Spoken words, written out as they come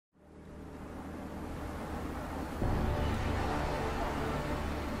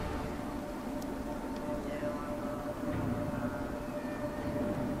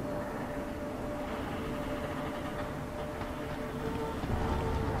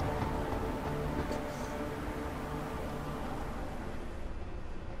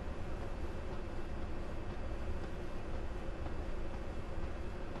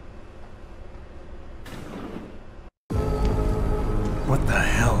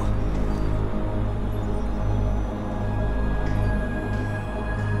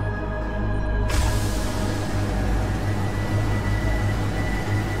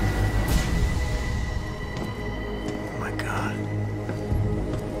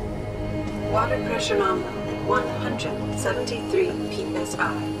Water pressure nominal 173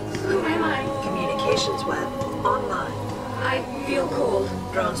 psi. Who am I? Communications web online. I feel cold.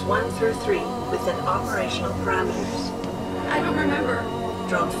 Drones 1 through 3 within operational parameters. I don't remember.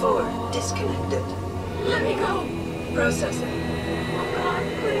 Drone 4 disconnected. Let me go. Processing. Oh God,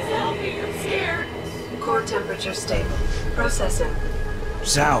 please help me. I'm scared. Core temperature stable. Processing.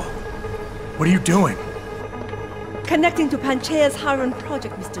 Zhao, what are you doing? Connecting to Panchaea's Hyron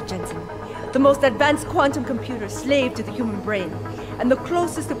project, Mr. Jensen. The most advanced quantum computer slave to the human brain, and the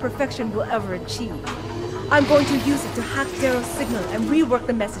closest to perfection we'll ever achieve. I'm going to use it to hack Darrow's signal and rework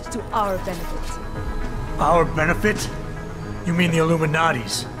the message to our benefit. Our benefit? You mean the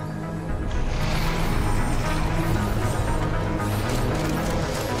Illuminati's?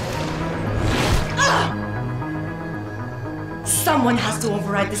 Someone has to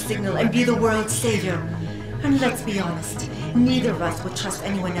override the signal and be the world's savior. And let's be honest, neither of us would trust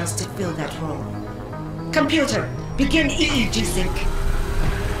anyone else to fill that role. Computer, begin EEG sync.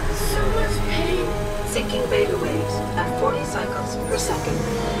 So much pain. Syncing beta waves at 40 cycles per second.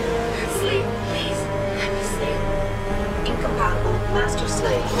 Sleep, please. Let me sleep. Incompatible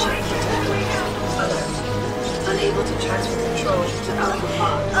master-slave chain detected. Alert. Unable to transfer control to Alpha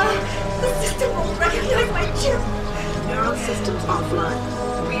Pod. The system won't recognize my chip. Neural systems offline.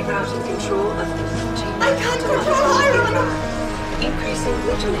 Rerouting control of the chain. I can't control Hyron! Increasing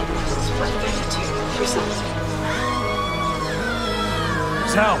glutamate levels by 32%.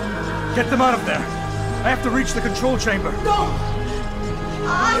 Zhao, get them out of there. I have to reach the control chamber. No!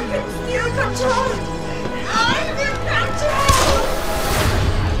 I can still control it! I'm in control!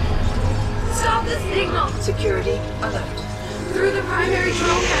 Stop the signal. Security alert. Through the primary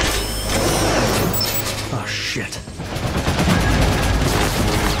drone hatch. Oh, shit.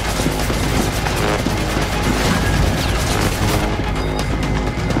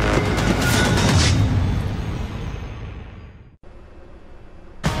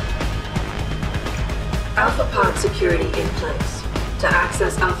 Alpha Pod security in place. To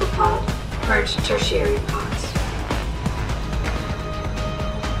access Alpha Pod, purge tertiary pods.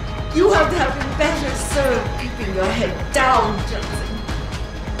 You have been better served keeping your head down, Jensen.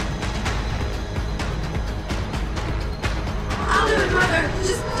 I'll do it, Mother.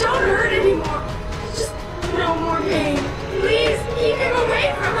 Just don't hurt anymore. Just no more pain. Please keep him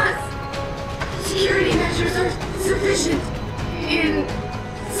away from us. Security measures are sufficient.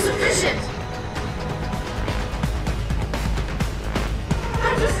 Insufficient.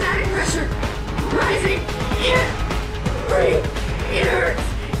 Hydrostatic pressure rising. Can't breathe. It hurts.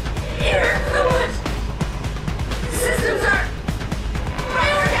 It hurts so much. Systems are. My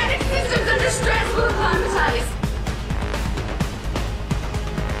organic systems under stress will acclimatize.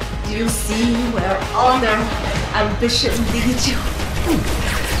 Do you see where honor and ambition lead you?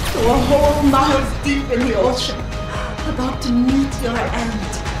 To a hole miles deep in the ocean, about to meet your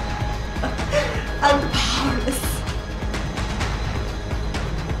end. And powerless.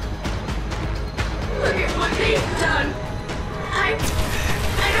 Look at what they've done. I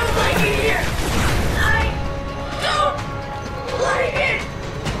don't like it here. I don't like it.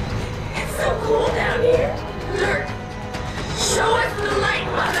 It's so cool down here. Dirt. Show us the light,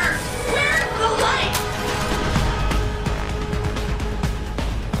 Mother. Where's the light?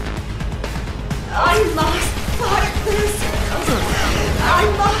 I must fight this. I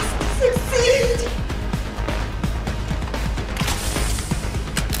must succeed.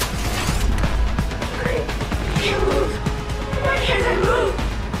 I can't move. Why can't I move?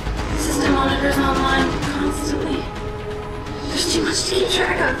 System monitors online constantly. There's too much to keep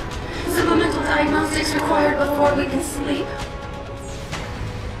track of. Supplemental diagnostics required before we can sleep.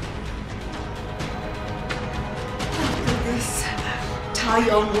 After this,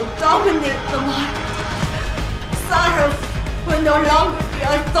 Tyon will dominate the market. Cyrus will no longer be a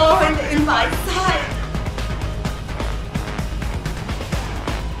thorn in my side.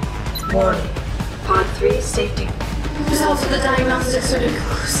 Warning. Pod 3 safety. Results of the diagnostics are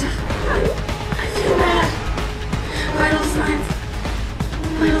conclusive. I feel bad. Vital signs.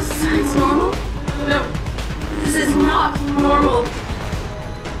 Vital signs normal? No. This is not normal.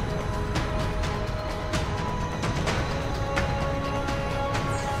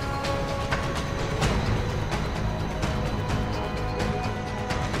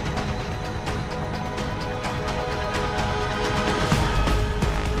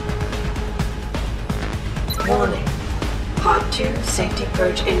 Warning. Pod 2 safety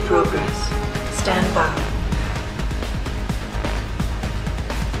purge in progress. Stand by.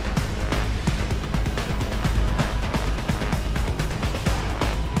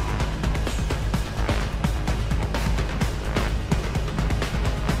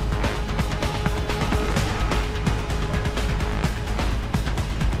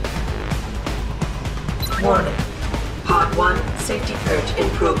 Warning. Pod 1 safety purge in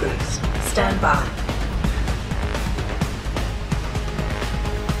progress. Stand by.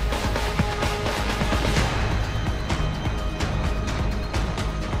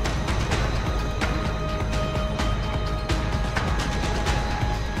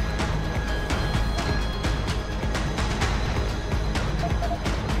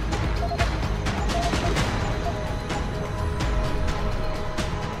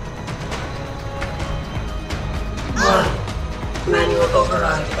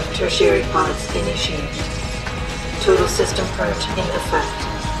 Tertiary pods initiated. Total system purge in effect.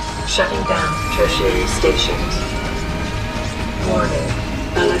 Shutting down tertiary stations. Warning.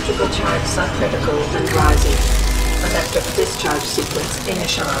 Electrical charge subcritical and rising. Electric discharge sequence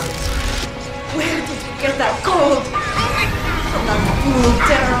initialized. Where did you get that gold? From that fool,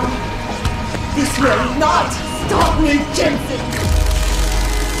 Daryl. This will not stop me, Jensen.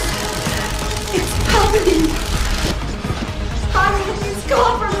 It's happening. Hyron is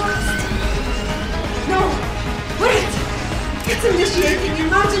compromised. No, wait. It's initiating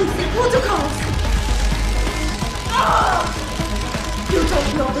emergency protocols. You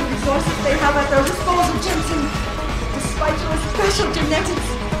don't know the resources they have at their disposal, Jensen. Despite your special genetics,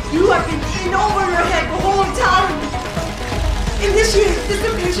 you have been in over your head the whole time. Initiate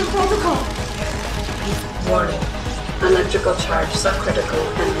dissipation protocol. Warning. Electrical charge subcritical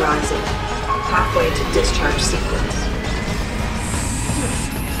and rising. Halfway to discharge sequence.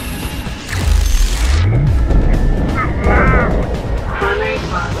 Primary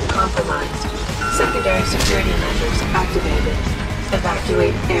pod compromised. Secondary security measures activated.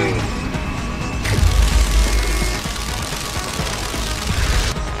 Evacuate area.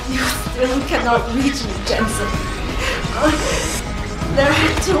 You still cannot reach me, Jensen. There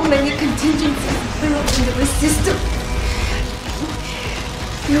are too many contingencies built into the system.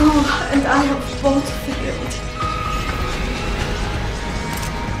 You and I have both failed.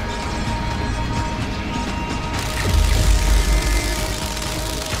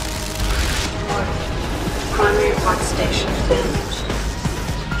 Primary pod station damaged.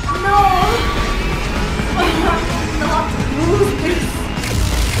 No! I cannot lose this.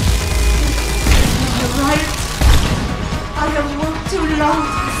 You're right. I have worked too long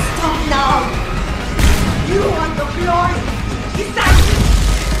to stop now. You want the glory. Is that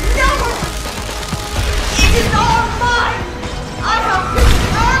never? It is all mine. I have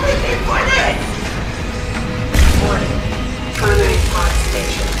risked everything for this. Warning. Primary pod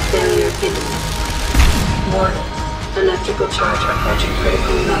station failure imminent. Warning. Electrical charge approaching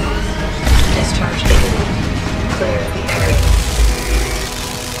critical levels. Discharge imminent. Clear the area.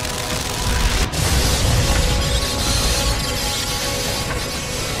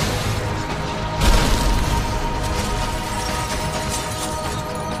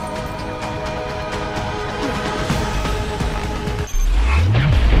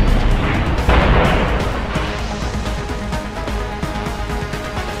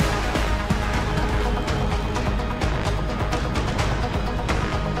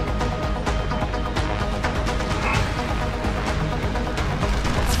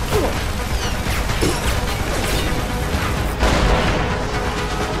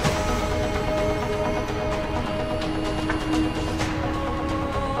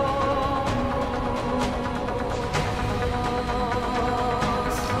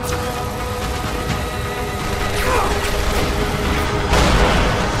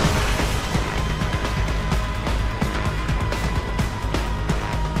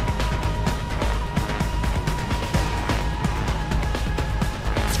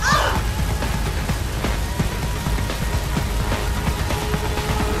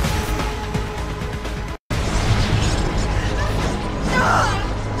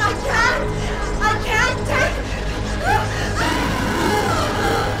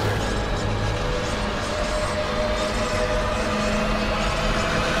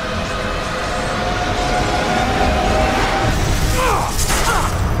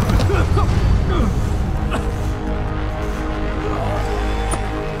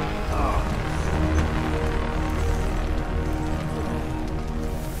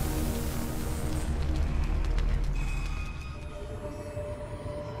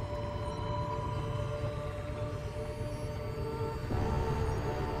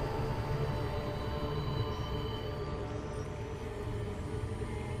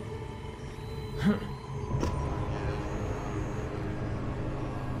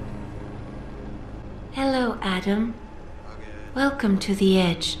 Hello, Adam. Welcome to the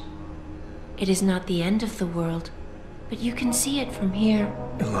Edge. It is not the end of the world, but you can see it from here.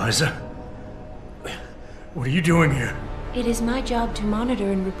 Eliza? What are you doing here? It is my job to monitor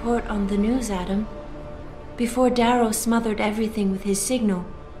and report on the news, Adam. Before Darrow smothered everything with his signal,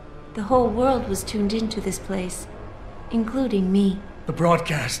 the whole world was tuned into this place, including me. The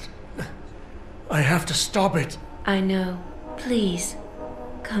broadcast. I have to stop it. I know. Please,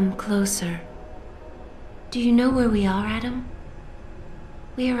 come closer. Do you know where we are, Adam?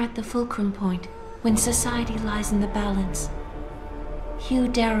 We are at the fulcrum point, when society lies in the balance. Hugh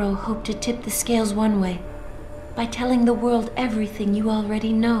Darrow hoped to tip the scales one way, by telling the world everything you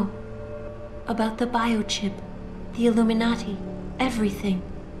already know. About the biochip, the Illuminati, everything.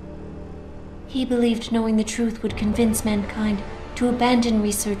 He believed knowing the truth would convince mankind to abandon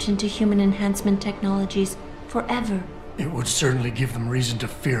research into human enhancement technologies forever. It would certainly give them reason to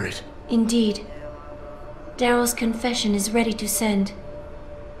fear it. Indeed. Darrow's confession is ready to send.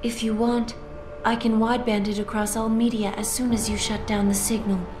 If you want, I can wideband it across all media as soon as you shut down the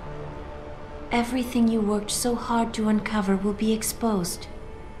signal. Everything you worked so hard to uncover will be exposed.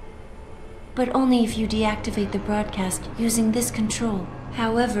 But only if you deactivate the broadcast using this control.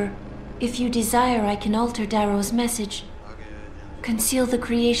 However, if you desire, I can alter Darrow's message. Conceal the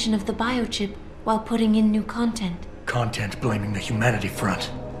creation of the biochip while putting in new content. Content blaming the humanity front,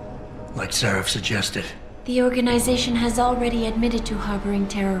 like Seraph suggested. The organization has already admitted to harboring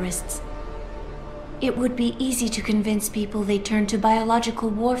terrorists. It would be easy to convince people they turn to biological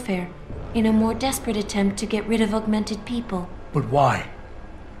warfare in a more desperate attempt to get rid of augmented people. But why?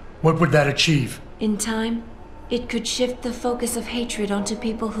 What would that achieve? In time, it could shift the focus of hatred onto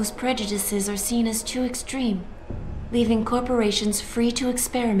people whose prejudices are seen as too extreme, leaving corporations free to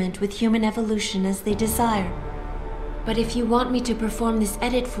experiment with human evolution as they desire. But if you want me to perform this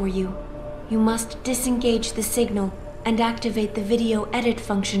edit for you, you must disengage the signal and activate the video edit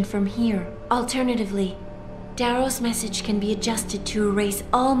function from here. Alternatively, Darrow's message can be adjusted to erase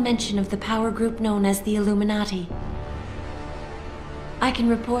all mention of the power group known as the Illuminati. I can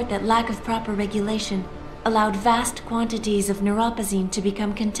report that lack of proper regulation allowed vast quantities of neuropozyne to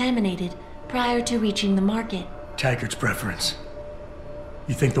become contaminated prior to reaching the market. Taggart's preference.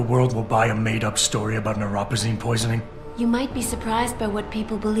 You think the world will buy a made-up story about neuropozyne poisoning? You might be surprised by what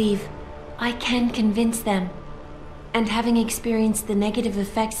people believe. I can convince them. And having experienced the negative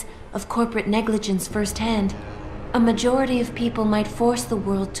effects of corporate negligence firsthand, a majority of people might force the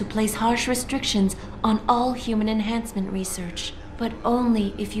world to place harsh restrictions on all human enhancement research. But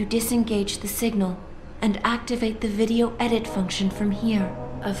only if you disengage the signal and activate the video edit function from here.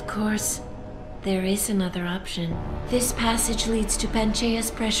 Of course, there is another option. This passage leads to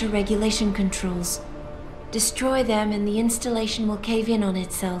Panchaea's pressure regulation controls. Destroy them and the installation will cave in on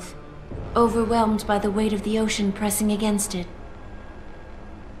itself, overwhelmed by the weight of the ocean pressing against it.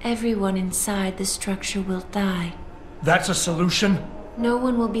 Everyone inside the structure will die. That's a solution? No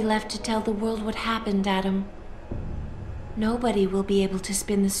one will be left to tell the world what happened, Adam. Nobody will be able to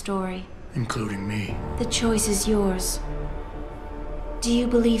spin the story. Including me. The choice is yours. Do you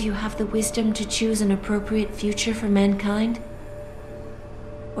believe you have the wisdom to choose an appropriate future for mankind?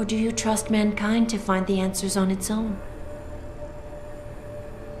 Or do you trust mankind to find the answers on its own?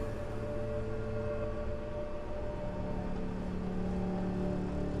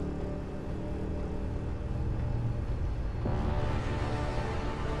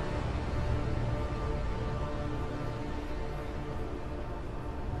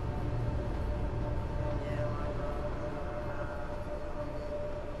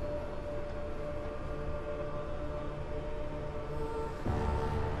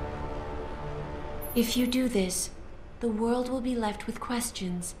 If you do this, the world will be left with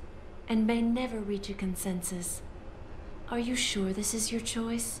questions and may never reach a consensus. Are you sure this is your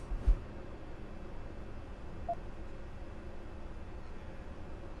choice?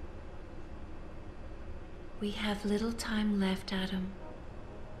 We have little time left, Adam.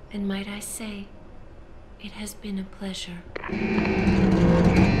 And might I say, it has been a pleasure.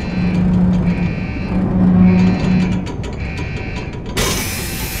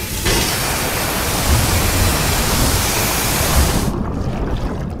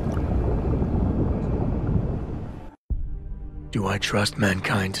 Do I trust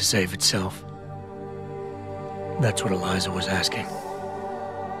mankind to save itself? That's what Eliza was asking.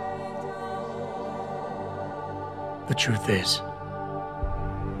 The truth is,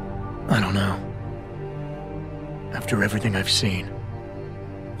 I don't know. After everything I've seen,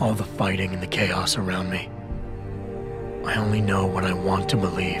 all the fighting and the chaos around me, I only know what I want to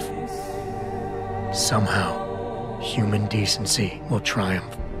believe. Somehow, human decency will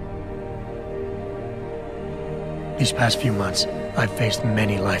triumph. These past few months, I've faced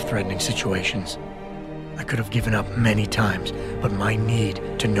many life-threatening situations. I could have given up many times, but my need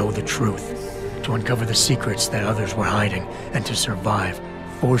to know the truth, to uncover the secrets that others were hiding, and to survive,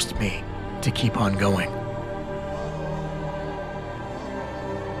 forced me to keep on going.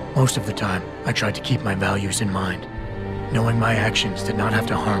 Most of the time, I tried to keep my values in mind, knowing my actions did not have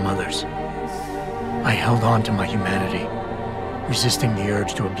to harm others. I held on to my humanity, resisting the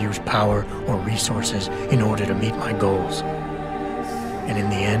urge to abuse power or resources in order to meet my goals. And in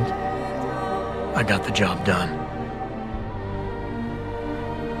the end, I got the job done.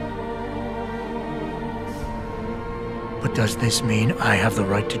 But does this mean I have the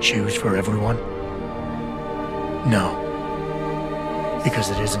right to choose for everyone? No. Because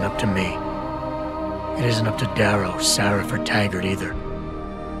it isn't up to me. It isn't up to Darrow, Sarif, or Taggart either.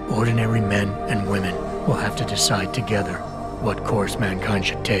 Ordinary men and women will have to decide together what course mankind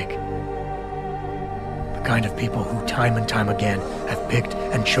should take. The kind of people who time and time again have picked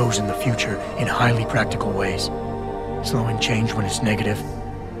and chosen the future in highly practical ways, slowing change when it's negative,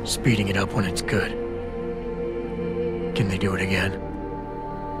 speeding it up when it's good. Can they do it again?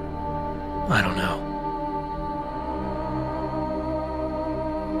 I don't know.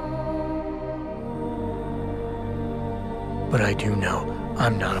 But I do know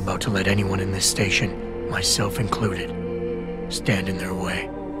I'm not about to let anyone in this station, myself included, stand in their way.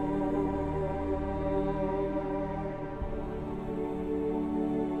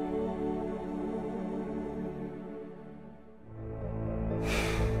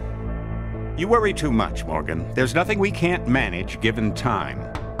 You worry too much, Morgan. There's nothing we can't manage given time.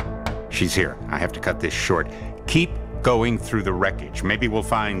 She's here. I have to cut this short. Keep going through the wreckage. Maybe we'll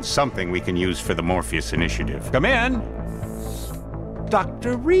find something we can use for the Morpheus initiative. Come in!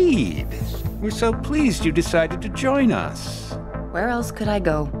 Dr. Reed, we're so pleased you decided to join us. Where else could I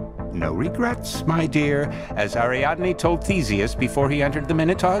go? No regrets, my dear. As Ariadne told Theseus before he entered the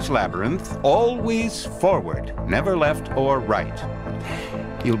Minotaur's labyrinth, always forward, never left or right.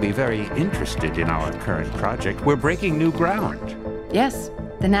 You'll be very interested in our current project. We're breaking new ground. Yes,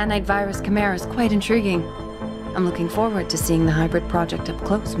 the nanite virus chimera is quite intriguing. I'm looking forward to seeing the hybrid project up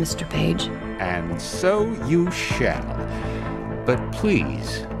close, Mr. Page. And so you shall. But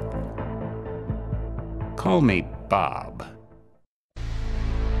please, call me Bob.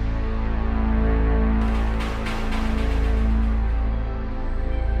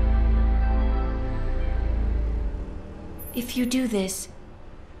 If you do this,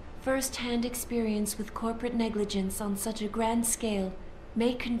 first-hand experience with corporate negligence on such a grand scale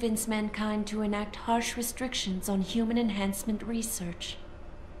may convince mankind to enact harsh restrictions on human enhancement research.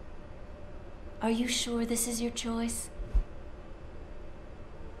 Are you sure this is your choice?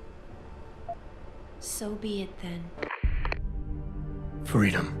 So be it then.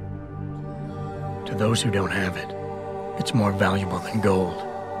 Freedom. To those who don't have it, it's more valuable than gold.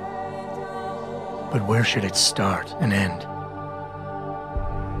 But where should it start and end?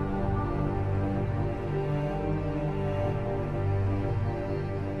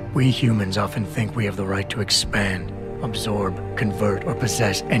 We humans often think we have the right to expand, absorb, convert, or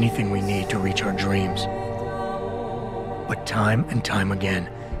possess anything we need to reach our dreams. But time and time again,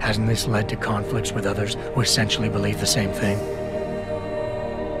 hasn't this led to conflicts with others who essentially believe the same thing?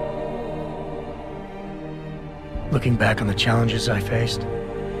 Looking back on the challenges I faced,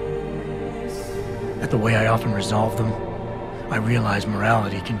 at the way I often resolve them, I realize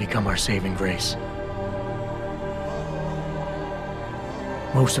morality can become our saving grace.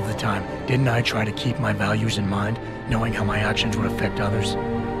 Most of the time, didn't I try to keep my values in mind, knowing how my actions would affect others?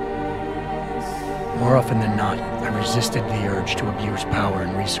 More often than not, I resisted the urge to abuse power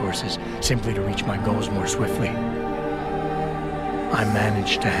and resources simply to reach my goals more swiftly. I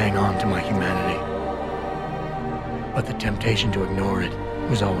managed to hang on to my humanity, but the temptation to ignore it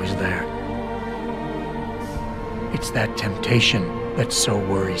was always there. It's that temptation that so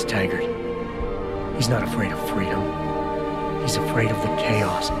worries Taggart. He's not afraid of freedom. He's afraid of the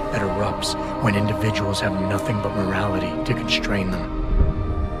chaos that erupts when individuals have nothing but morality to constrain them.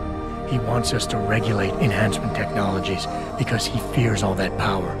 He wants us to regulate enhancement technologies because he fears all that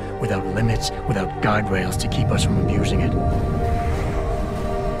power, without limits, without guide rails to keep us from abusing it.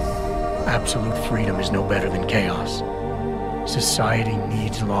 Absolute freedom is no better than chaos. Society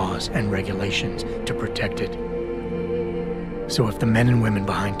needs laws and regulations to protect it. So if the men and women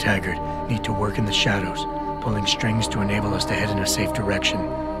behind Taggart need to work in the shadows, pulling strings to enable us to head in a safe direction,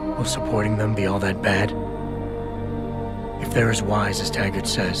 will supporting them be all that bad? If they're as wise as Taggart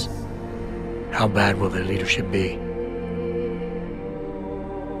says, how bad will their leadership be?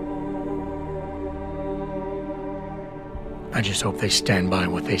 I just hope they stand by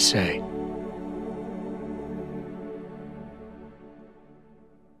what they say.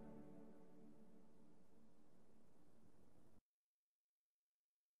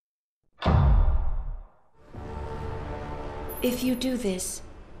 If you do this,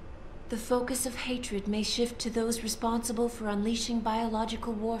 The focus of hatred may shift to those responsible for unleashing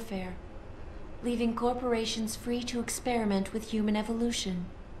biological warfare, leaving corporations free to experiment with human evolution.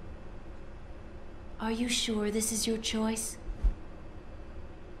 Are you sure this is your choice?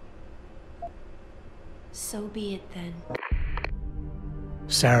 So be it then.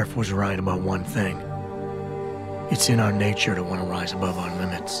 Sarif was right about one thing. It's in our nature to want to rise above our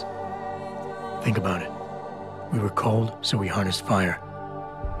limits. Think about it. We were cold, so we harnessed fire.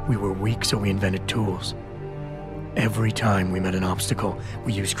 We were weak, so we invented tools. Every time we met an obstacle,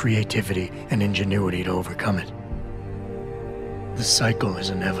 we used creativity and ingenuity to overcome it. The cycle is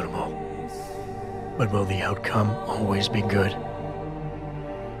inevitable. But will the outcome always be good?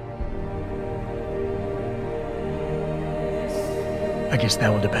 I guess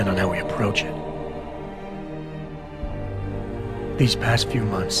that will depend on how we approach it. These past few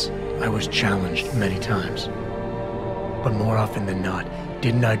months, I was challenged many times. But more often than not,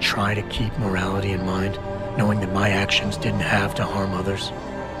 didn't I try to keep morality in mind, knowing that my actions didn't have to harm others?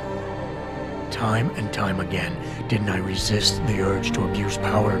 Time and time again, didn't I resist the urge to abuse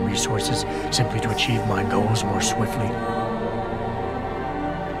power and resources simply to achieve my goals more swiftly?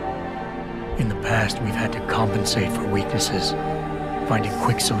 In the past, we've had to compensate for weaknesses, finding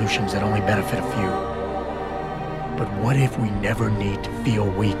quick solutions that only benefit a few. But what if we never need to feel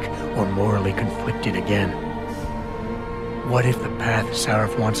weak or morally conflicted again? What if the path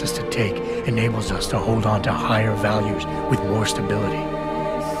Sarif wants us to take enables us to hold on to higher values with more stability?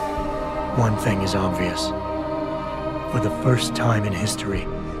 One thing is obvious. For the first time in history,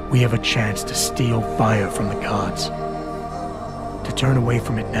 we have a chance to steal fire from the gods. To turn away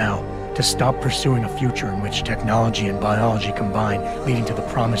from it now, to stop pursuing a future in which technology and biology combine, leading to the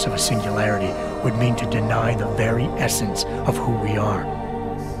promise of a singularity, would mean to deny the very essence of who we are.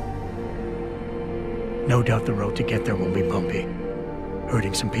 No doubt the road to get there will be bumpy,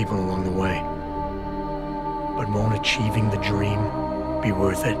 hurting some people along the way. But won't achieving the dream be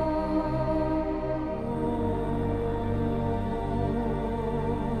worth it?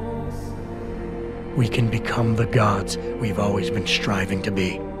 We can become the gods we've always been striving to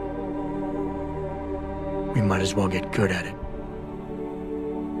be. We might as well get good at it.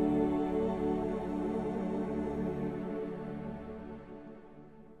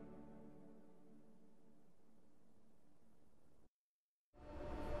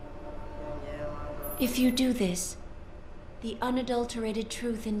 If you do this, the unadulterated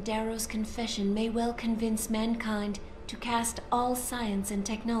truth in Darrow's confession may well convince mankind to cast all science and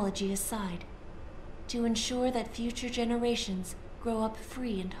technology aside, to ensure that future generations grow up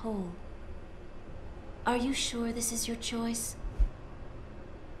free and whole. Are you sure this is your choice?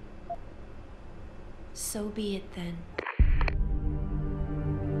 So be it then.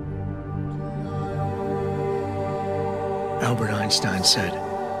 Albert Einstein said,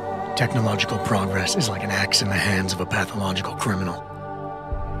 "Technological progress is like an axe in the hands of a pathological criminal."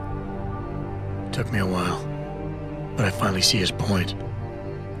 It took me a while, but I finally see his point.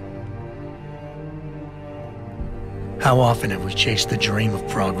 How often have we chased the dream of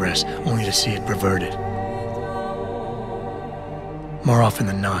progress only to see it perverted? More often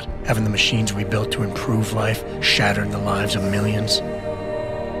than not, haven't the machines we built to improve life shattered the lives of millions?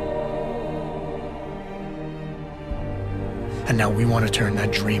 And now we want to turn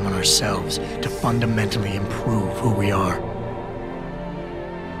that dream on ourselves to fundamentally improve who we are.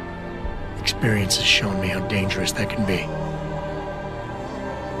 Experience has shown me how dangerous that can be.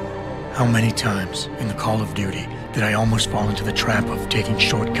 How many times in the Call of Duty did I almost fall into the trap of taking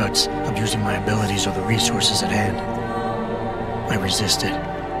shortcuts, abusing my abilities or the resources at hand? I resisted.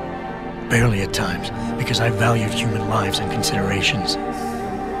 Barely at times, because I valued human lives and considerations.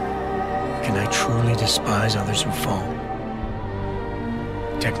 Can I truly despise others who fall?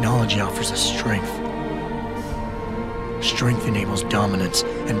 Technology offers us strength. Strength enables dominance,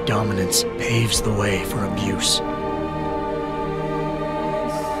 and dominance paves the way for abuse.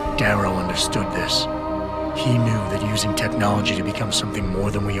 Darrow understood this. He knew that using technology to become something more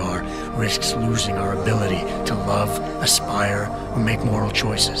than we are risks losing our ability to love, aspire, or make moral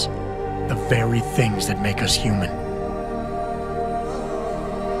choices. The very things that make us human.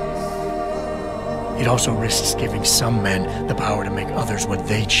 It also risks giving some men the power to make others what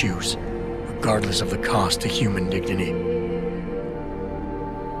they choose, regardless of the cost to human dignity.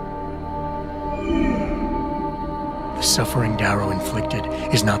 The suffering Darrow inflicted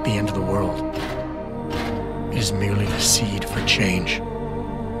is not the end of the world. It is merely the seed for change.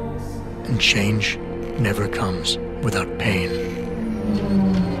 And change never comes without pain.